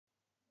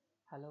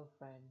Hello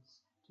friends,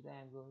 today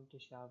I'm going to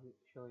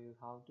show you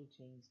how to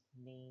change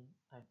name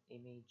and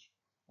image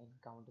in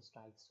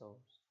Counter-Strike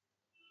Source.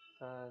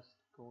 First,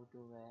 go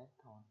to where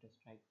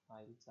Counter-Strike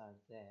files are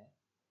there.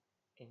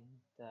 In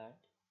that,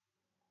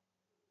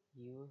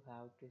 you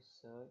have to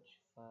search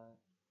for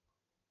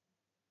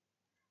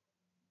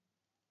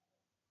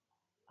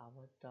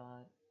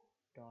avatar.dat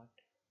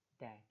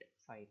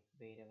file,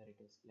 wherever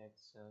it is.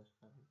 Let's search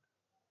for it.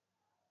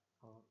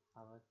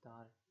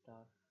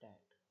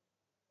 Avatar.dat.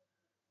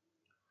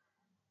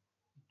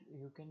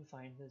 You can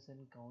find this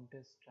in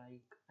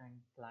Counter-Strike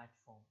and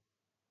platform.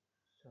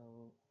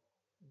 So,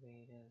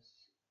 where is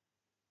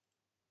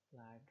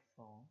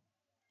platform?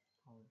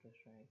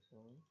 Counter-Strike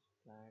source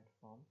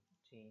platform,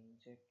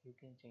 change it. You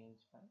can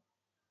change by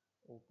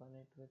open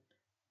it with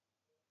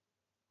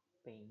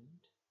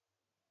paint,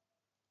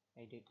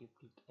 edit, you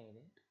click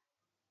edit,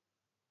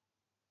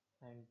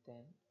 and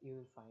then you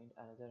will find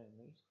another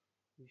image.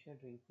 You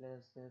should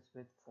replace this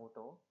with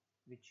photo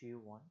which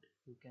you want.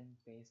 You can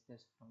paste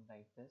this from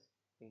like this,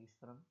 paste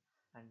from,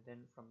 and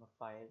then from a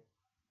file,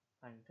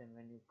 and then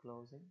when you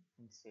close it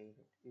and save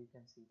it, you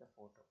can see the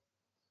photo.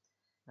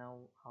 Now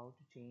how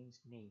to change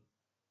name?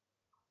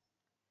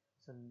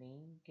 So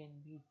name can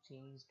be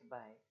changed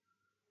by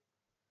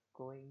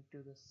going to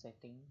the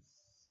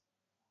settings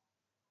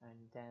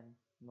and then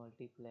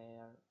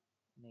multiplayer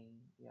name.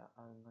 Yeah,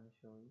 I'm gonna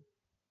show you,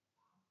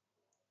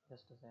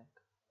 just a sec.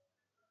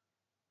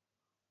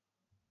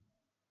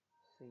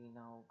 See,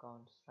 now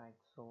Counter Strike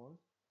Source,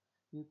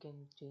 you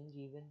can change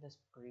even the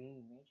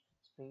spray image.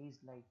 Spray is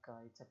like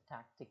it's a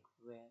tactic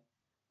where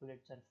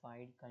bullets are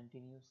fired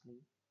continuously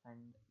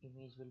and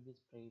image will be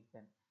sprayed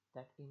then.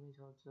 That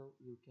image also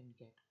you can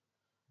get,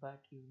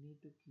 but you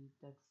need to keep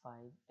that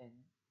file in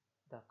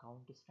the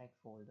Counter Strike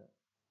folder.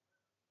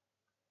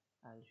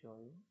 I'll show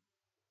you.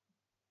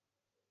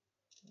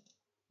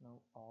 Now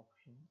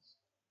options.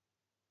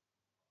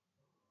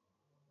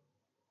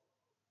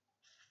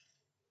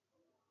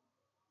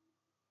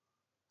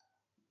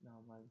 Now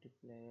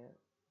multiplayer.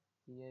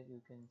 Here you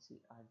can see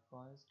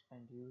advanced,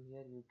 and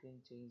here you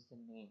can change the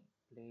name,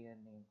 player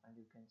name, and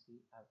you can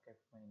see I've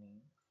kept my name.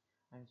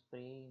 And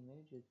spray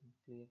image, you can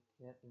click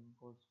here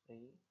import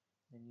spray,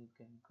 then you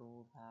can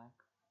go back.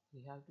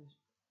 You have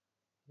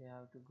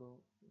to go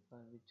for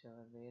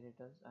whichever where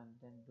it is and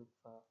then look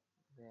for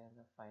where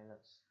the file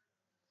is,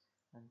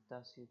 and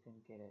thus you can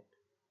get it.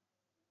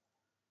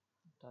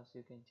 Thus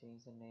you can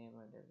change the name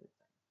and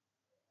everything.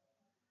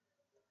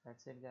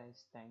 That's it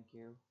guys, thank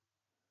you.